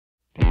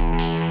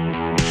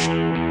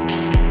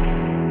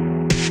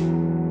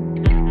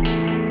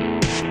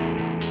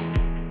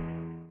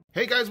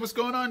Hey guys, what's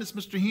going on? It's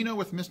Mr. Hino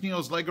with Mr.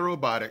 Hino's LEGO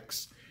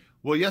Robotics.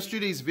 Well,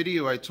 yesterday's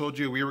video I told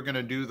you we were going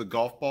to do the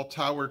golf ball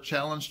tower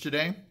challenge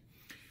today.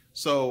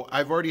 So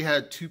I've already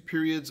had 2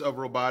 periods of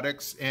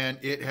robotics and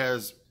it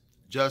has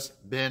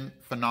just been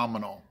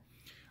phenomenal.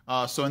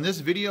 So in this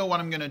video what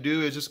I'm going to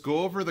do is just go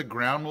over the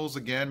ground rules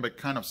again, but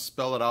kind of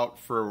spell it out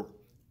for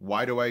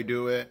why do I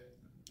do it.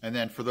 And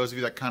then for those of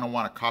you that kind of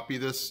want to copy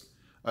this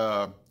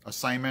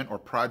assignment or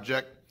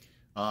project,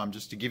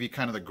 just to give you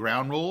kind of the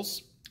ground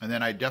rules. And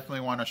then I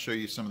definitely want to show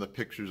you some of the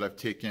pictures I've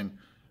taken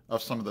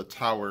of some of the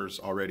towers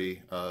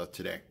already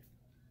today.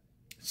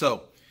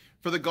 So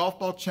for the golf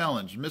ball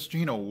challenge, Mr.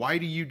 Hino, why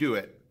do you do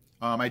it?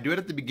 I do it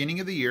at the beginning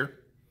of the year,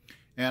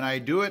 and I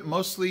do it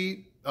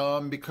mostly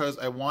because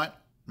I want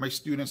my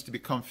students to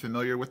become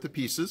familiar with the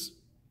pieces.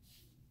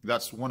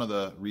 That's one of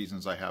the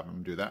reasons I have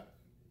them do that.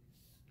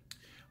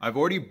 I've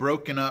already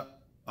broken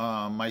up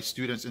my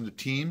students into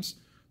teams.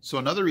 So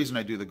another reason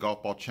I do the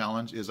golf ball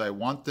challenge is I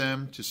want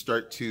them to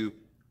start to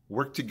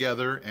work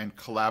together and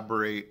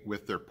collaborate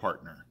with their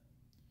partner.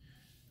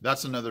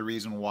 That's another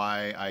reason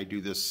why I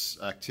do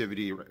this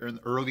activity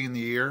early in the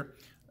year.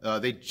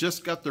 They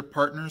just got their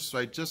partners, so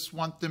I just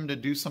want them to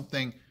do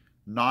something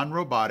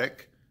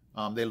non-robotic.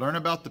 They learn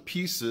about the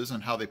pieces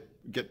and how they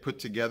get put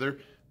together,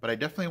 but I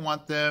definitely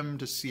want them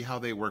to see how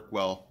they work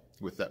well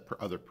with that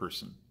other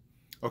person.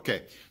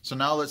 Okay, so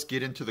now let's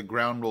get into the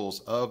ground rules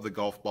of the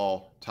golf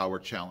ball tower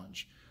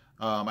challenge.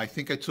 I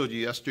think I told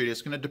you yesterday,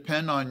 it's going to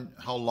depend on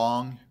how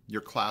long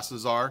your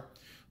classes are.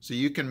 So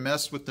you can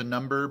mess with the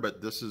number,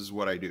 but this is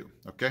what I do,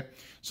 okay?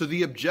 So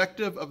the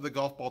objective of the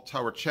golf ball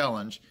tower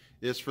challenge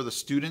is for the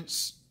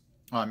students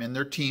in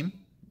their team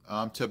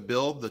to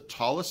build the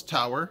tallest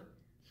tower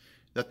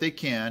that they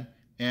can,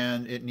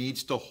 and it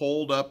needs to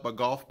hold up a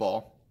golf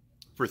ball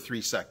for 3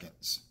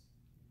 seconds.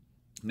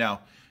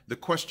 Now, the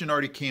question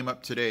already came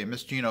up today,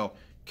 Mr. Hino,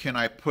 can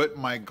I put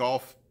my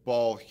golf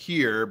ball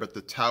here, but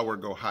the tower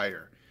go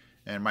higher?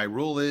 And my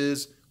rule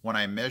is, when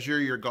I measure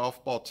your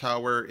golf ball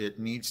tower, it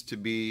needs to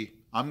be,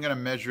 I'm going to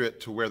measure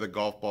it to where the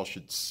golf ball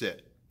should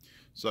sit.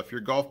 So if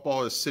your golf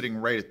ball is sitting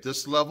right at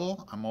this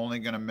level, I'm only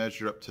going to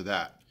measure up to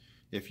that.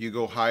 If you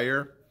go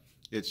higher,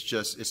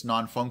 it's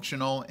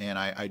non-functional, and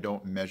I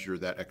don't measure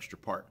that extra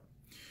part.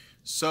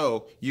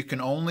 So you can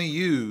only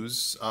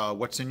use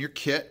what's in your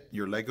kit,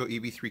 your LEGO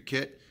EV3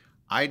 kit.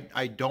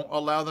 I don't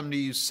allow them to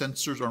use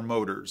sensors or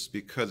motors,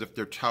 because if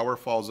their tower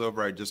falls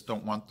over, I just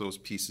don't want those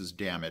pieces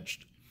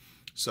damaged.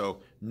 So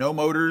no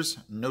motors,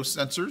 no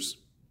sensors.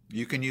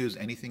 You can use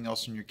anything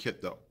else in your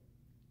kit though.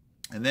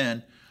 And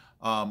then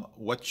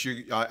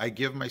I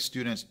give my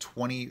students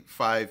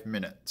 25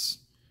 minutes.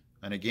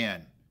 And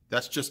again,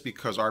 that's just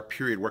because our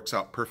period works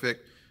out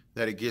perfect,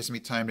 that it gives me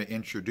time to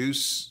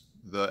introduce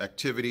the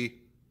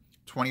activity,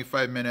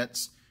 25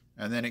 minutes,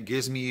 and then it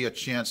gives me a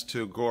chance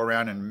to go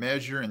around and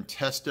measure and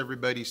test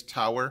everybody's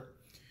tower.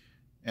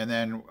 And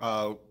then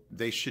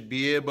they should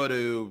be able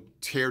to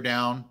tear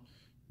down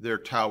their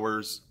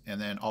towers,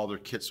 and then all their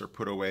kits are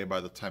put away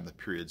by the time the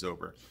period's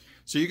over.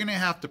 So you're going to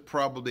have to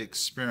probably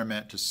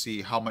experiment to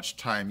see how much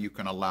time you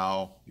can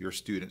allow your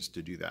students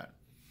to do that.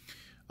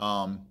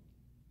 And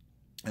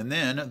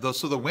then,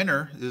 so the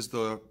winner is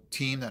the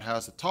team that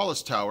has the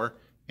tallest tower,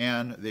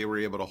 and they were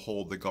able to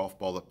hold the golf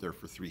ball up there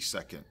for 3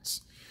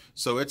 seconds.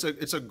 So it's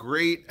a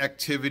great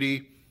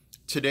activity.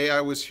 Today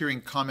I was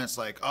hearing comments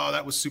like, oh,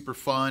 that was super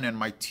fun, and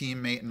my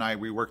teammate and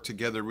we worked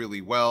together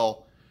really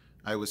well.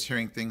 I was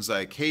hearing things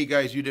like, hey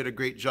guys, you did a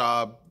great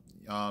job.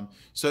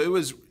 So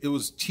it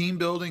was team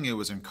building, it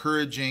was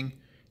encouraging,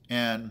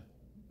 and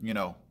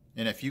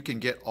and if you can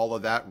get all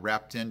of that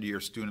wrapped into your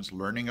students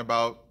learning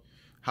about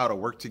how to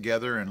work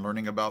together and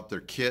learning about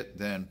their kit,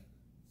 then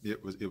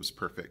it was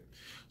perfect.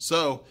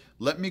 So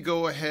let me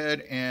go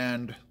ahead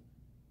and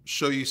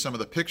show you some of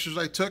the pictures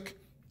I took.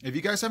 If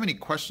you guys have any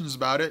questions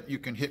about it, you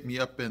can hit me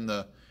up in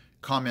the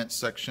comment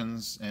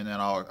sections, and then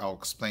I'll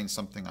explain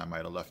something I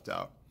might have left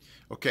out.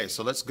 Okay,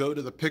 so let's go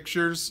to the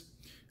pictures.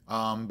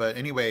 But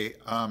anyway,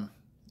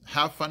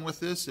 have fun with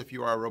this if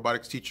you are a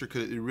robotics teacher,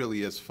 because it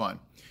really is fun.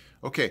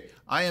 Okay,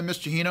 I am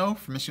Mr. Hino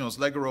from Mr. Hino's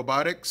LEGO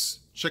Robotics.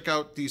 Check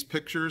out these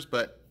pictures,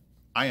 but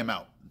I am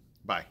out.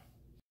 Bye.